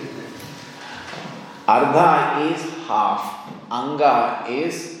 Okay. Ardha is half, Anga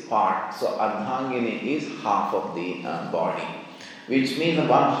is part. So Ardhangini is half of the body, which means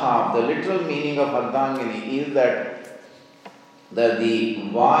one half. The literal meaning of Ardhangini is that the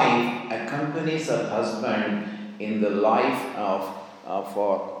wife accompanies her husband in the life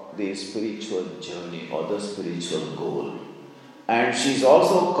for the spiritual journey or the spiritual goal. And she is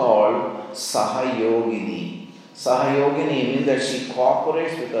also called Sahayogini. Sahayogini means that she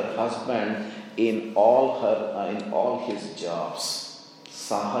cooperates with her husband in all his jobs.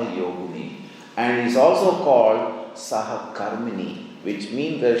 Sahayogini. And is also called Sahakarmini, which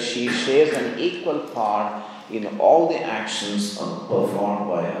means that she shares an equal part in all the actions performed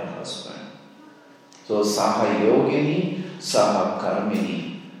by her husband. So Sahayogini,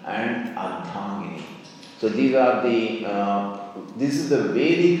 Sahakarmini, and Ardhangini. So these are this is the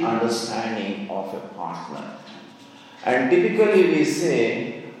Vedic understanding of a partner. And typically we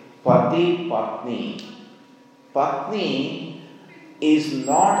say Pati Patni. Patni is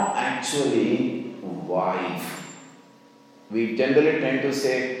not actually wife. We generally tend to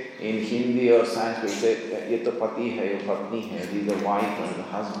say in Hindi or Sanskrit, we say, ye to pati hai, ye patni hai, these are wife and the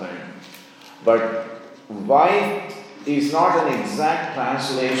husband. But wife is not an exact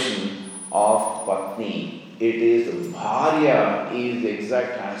translation of patni. It is bharya is the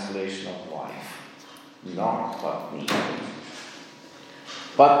exact translation of wife, not patni.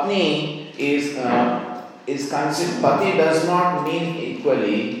 Patni is considered, pati does not mean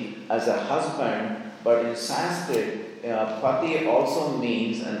equally as a husband, but in Sanskrit, pati also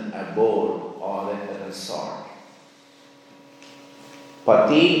means an abode or a resort.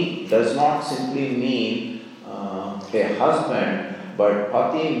 Pati does not simply mean a husband, but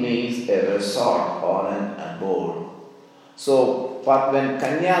pati means a resort or an abode. So, when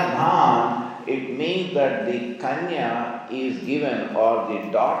Kanya Dhan, it means that the Kanya is given or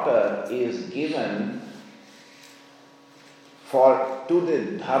the daughter is given to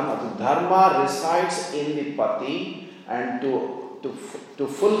the dharma. The dharma resides in the pati, and to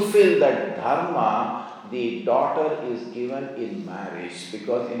fulfill that dharma, the daughter is given in marriage.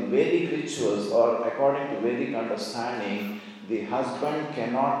 Because in Vedic rituals or according to Vedic understanding, the husband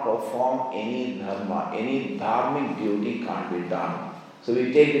cannot perform any dharma, any dharmic duty can't be done. So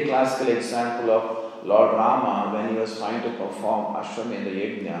we take the classical example of Lord Rama when he was trying to perform Ashwamedha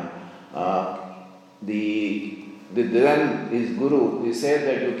Yajna. Then his guru, he said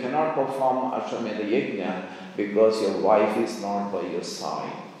that you cannot perform Ashwamedha Yajna because your wife is not by your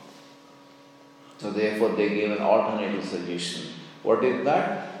side. So therefore they gave an alternative solution. What is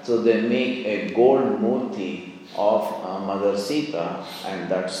that? So they make a gold murti of Mother Sita, and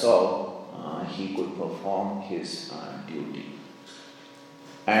that's how he could perform his duty.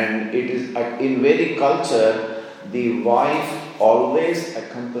 And it is in Vedic culture, the wife always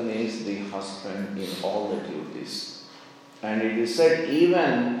accompanies the husband in all the duties. And it is said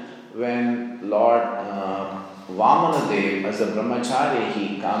even when Lord Vamanadev as a brahmachari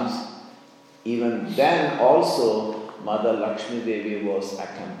he comes, even then also Mother Lakshmi Devi was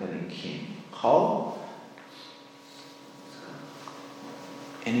accompanying him. How?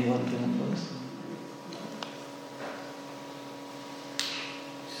 Anyone remembers?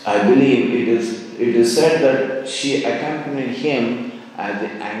 I believe it is said that she accompanied him at the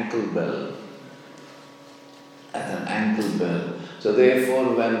ankle bell. At an ankle bell. So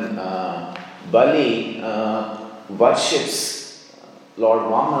therefore when Bali worships Lord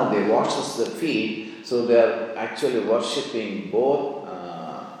Vamana, they washes the feet, so they are actually worshipping both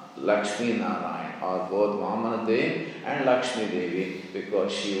Lakshmi Narayan or both Vamana Devi and Lakshmi Devi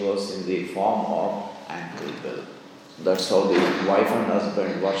because she was in the form of ankle bell. That's how the wife and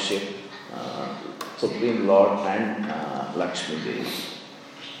husband worship Supreme Lord and Lakshmi Devi.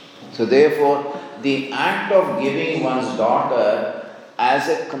 So therefore, the act of giving one's daughter as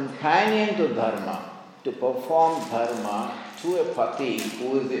a companion to dharma, to perform dharma to a pati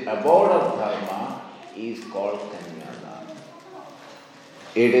who is the abode of dharma, is called Kanyadana.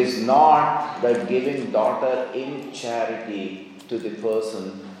 It is not that giving daughter in charity to the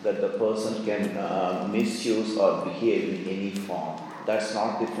person that the person can misuse or behave in any form. That's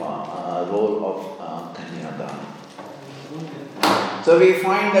not the role of Kanyadana. So we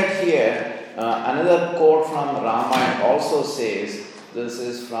find that here, another quote from Ramayana also says, this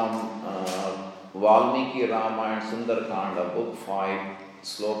is from Valmiki Ramayana Sundarkanda, book 5,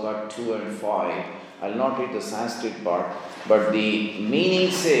 sloka 2 and 5. I'll not read the Sanskrit part, but the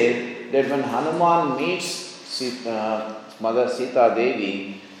meaning says that when Hanuman meets Mother Sita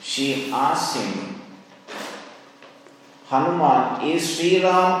Devi, she asks him, Hanuman, is Sri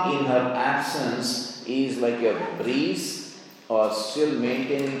Ram in her absence is like a breeze or still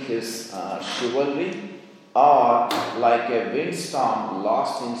maintaining his chivalry, or like a windstorm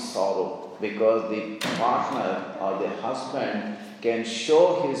lost in sorrow, because the partner or the husband can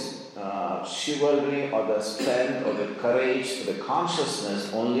show his chivalry or the strength or the courage or the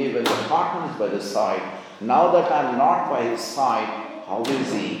consciousness only when the partner is by the side. Now that I am not by his side, how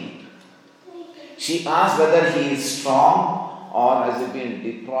is he? She asks whether he is strong or has he been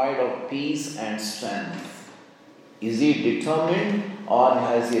deprived of peace and strength. Is he determined or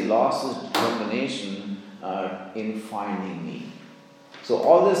has he lost his determination in finding me? So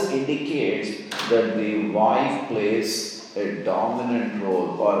all this indicates that the wife plays a dominant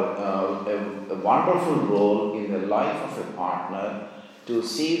role or a wonderful role in the life of a partner to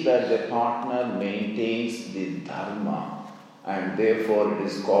see that the partner maintains the dharma, and therefore it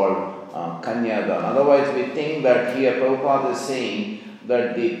is called Kanyadana. Otherwise we think that here Prabhupada is saying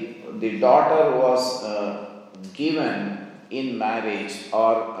that the daughter was given in marriage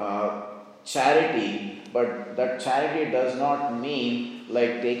or charity, but that charity does not mean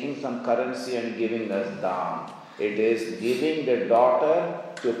like taking some currency and giving us dhan. It is giving the daughter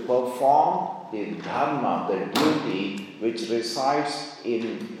to perform the dharma, the duty which resides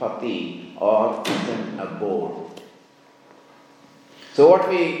in pati or in abode. So what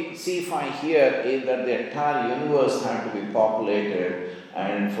we find here is that the entire universe had to be populated,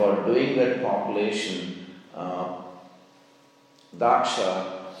 and for doing that population,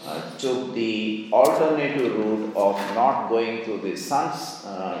 Daksha took the alternative route of not going to the sun's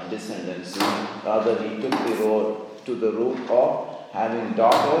descendancy, rather he took the route of having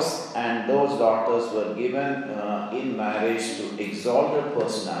daughters, and those daughters were given in marriage to exalted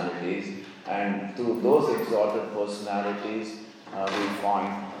personalities, and through those exalted personalities we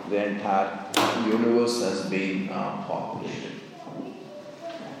find the entire universe has been populated.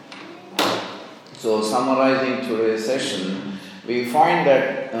 So summarizing today's session, we find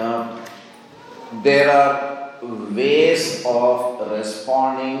that there are ways of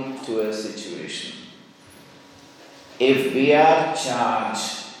responding to a situation. If we are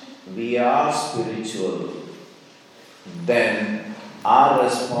charged, we are spiritual, then our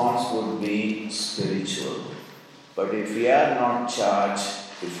response would be spiritual. But if we are not charged,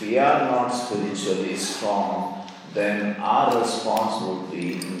 if we are not spiritually strong, then our response would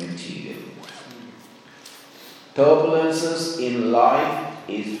be material. Turbulences in life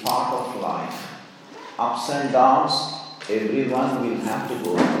is part of life. Ups and downs, everyone will have to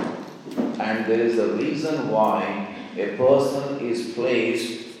go through. And there is a reason why a person is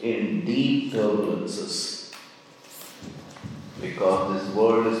placed in deep turbulences. Because this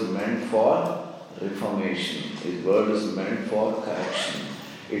world is meant for reformation. This world is meant for correction.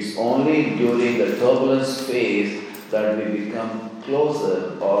 It's only during the turbulence phase that we become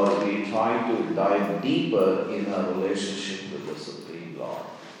closer or we try to dive deeper in our relationship with the Supreme Lord.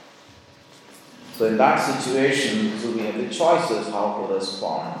 So in that situation, so we have the choices how to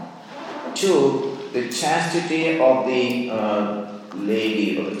respond. Two, the chastity of the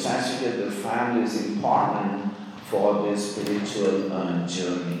lady or the chastity of the family is important for this spiritual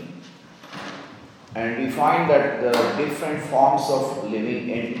journey. And we find that the different forms of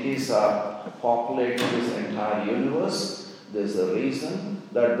living entities are populating this entire universe. There's a reason.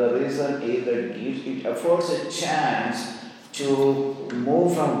 That the reason is that it affords a chance to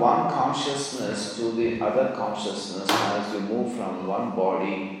move from one consciousness to the other consciousness as you move from one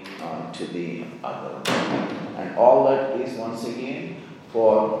body to the other. And all that is once again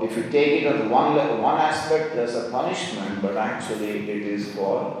for, if you take it as one aspect, there's a punishment, but actually it is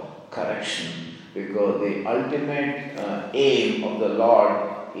for correction. Because the ultimate aim of the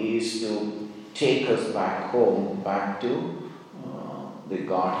Lord is to take us back home, back to the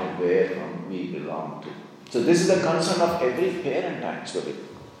Godhead where we belong to. So this is the concern of every parent actually.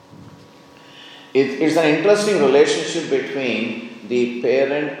 It's an interesting relationship between the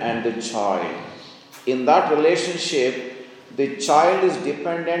parent and the child. In that relationship, the child is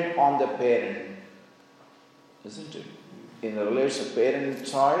dependent on the parent, isn't it? In the relationship parent and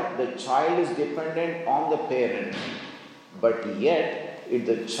child, the child is dependent on the parent, but yet it's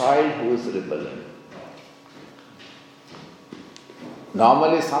the child who is rebelling.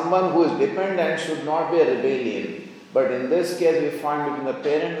 Normally someone who is dependent should not be a rebellion, but in this case we find between the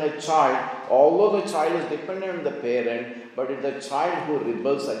parent and the child, although the child is dependent on the parent, but it's the child who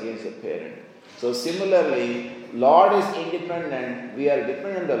rebels against the parent. So similarly, Lord is independent, we are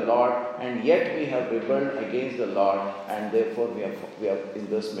dependent on the Lord, and yet we have rebelled against the Lord, and therefore we are in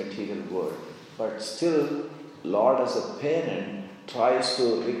this material world. But still, Lord as a parent tries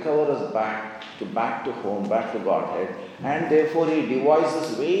to recover us back to home, back to Godhead, and therefore He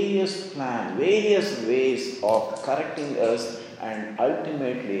devises various plans, various ways of correcting us and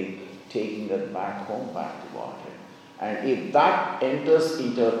ultimately taking us back home, back to Godhead. And if that enters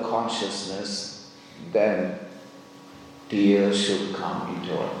into our consciousness, then tears should come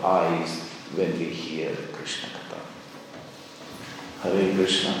into our eyes when we hear Krishna Katha. Hare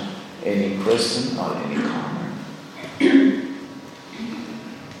Krishna. Any question or any comment?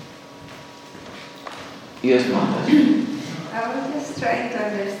 Yes, Mataji. I was just trying to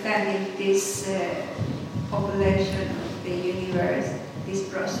understand if this population of the universe, this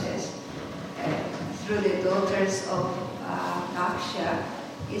process, through the daughters of Daksha,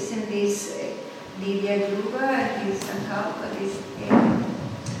 isn't this Divya Dhruva and his Sankalpa, this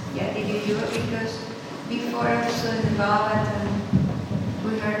Yati Yuva? Because before also in the Bhagavatam,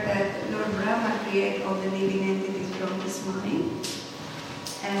 we heard that Lord Brahma created all the living entities from his mind.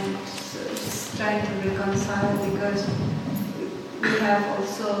 And so just trying to reconcile, because we have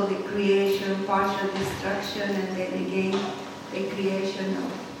also the creation, partial destruction, and then again the creation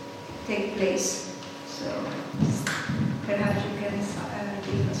of take place. So perhaps you can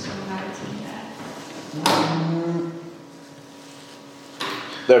give us some light on that.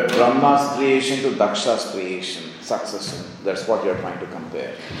 The Brahma's creation to Daksha's creation, succession, that's what you're trying to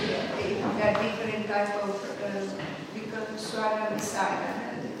compare. Yeah, there are different type of, because Swara Visarga,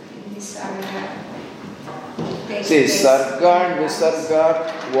 in Visarga, see, Sarga and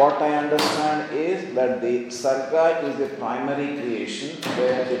Visarga, what I understand is that the Sarga is the primary creation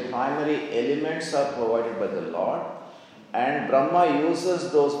where the primary elements are provided by the Lord, and Brahma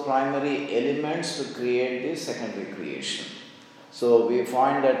uses those primary elements to create the secondary creation. So we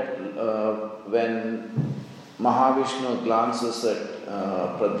find that when Mahavishnu glances at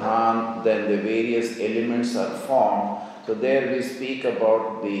Pradhan, then the various elements are formed. So there we speak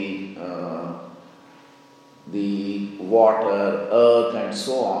about the water, earth and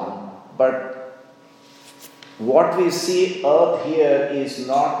so on. But what we see earth here is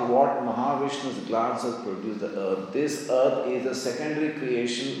not what Mahavishnu's glances produce the earth. This earth is a secondary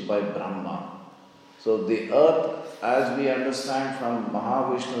creation by Brahma. So the earth, as we understand from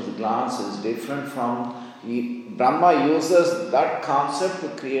Mahavishnu's glance, is different from Brahma uses that concept to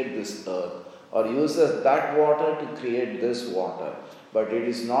create this earth, or uses that water to create this water. But it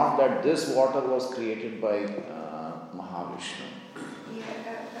is not that this water was created by Mahavishnu. Yeah,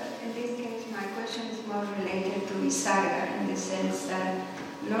 in this case, my question is more related to Visarga, in the sense that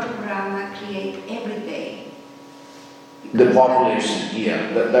Lord Brahma creates every day. The population,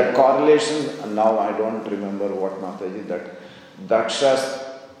 yeah. That correlation, now I don't remember what Mataji, that Daksha's,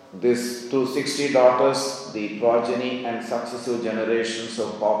 this 260 daughters, the progeny and successive generations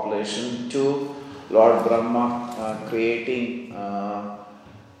of population, to Lord Brahma creating,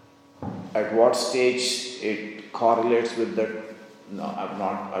 at what stage it correlates with that, no,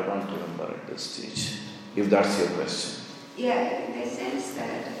 I don't remember at this stage, if that's your question. Yeah, in the sense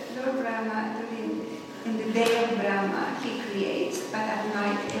that Lord Brahma, during on the day of Brahma, he creates, but at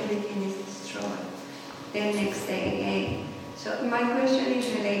night everything is destroyed. Then next day again. So my question is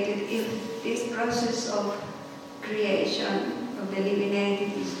related, if this process of creation of the living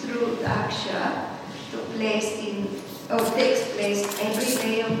entities through Daksha takes place every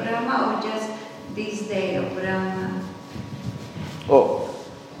day of Brahma or just this day of Brahma? Oh,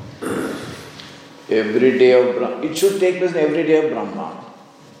 every day of Brahma. It should take place every day of Brahma,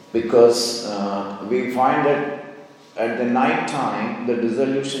 because we find that at the night time the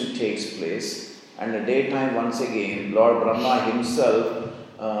dissolution takes place, and the daytime once again Lord Brahma himself,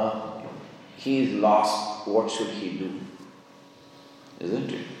 he is lost. What should he do?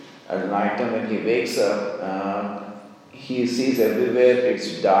 Isn't it? At night time when he wakes up, he sees everywhere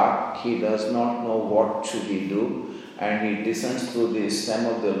it's dark. He does not know what should he do, and he descends through the stem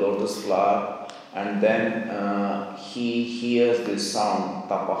of the lotus flower, and then he hears this sound,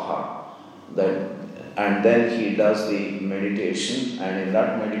 tapaha, and then he does the meditation, and in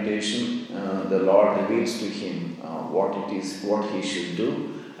that meditation the Lord reveals to him what he should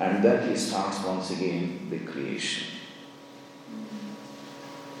do, and then he starts once again the creation.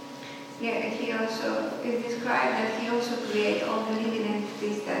 Yeah, he also is described that he also created all the living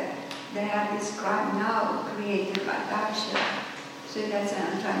entities that they are described now, created by Daksha. So that's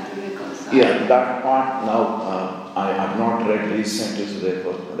what I'm trying to reconcile. Yeah, that part now I have not read recently, so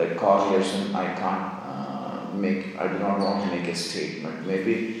therefore the correlation I can't make. I do not want to make a statement.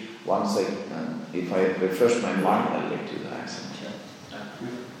 Maybe once if I refresh my mind, I'll let you guys.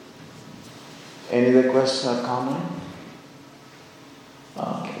 Any other question or comment?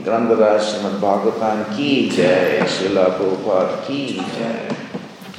 Okay. Grandharaj Srimad Bhagavatam ki jai, Srila Prabhupada ki jai.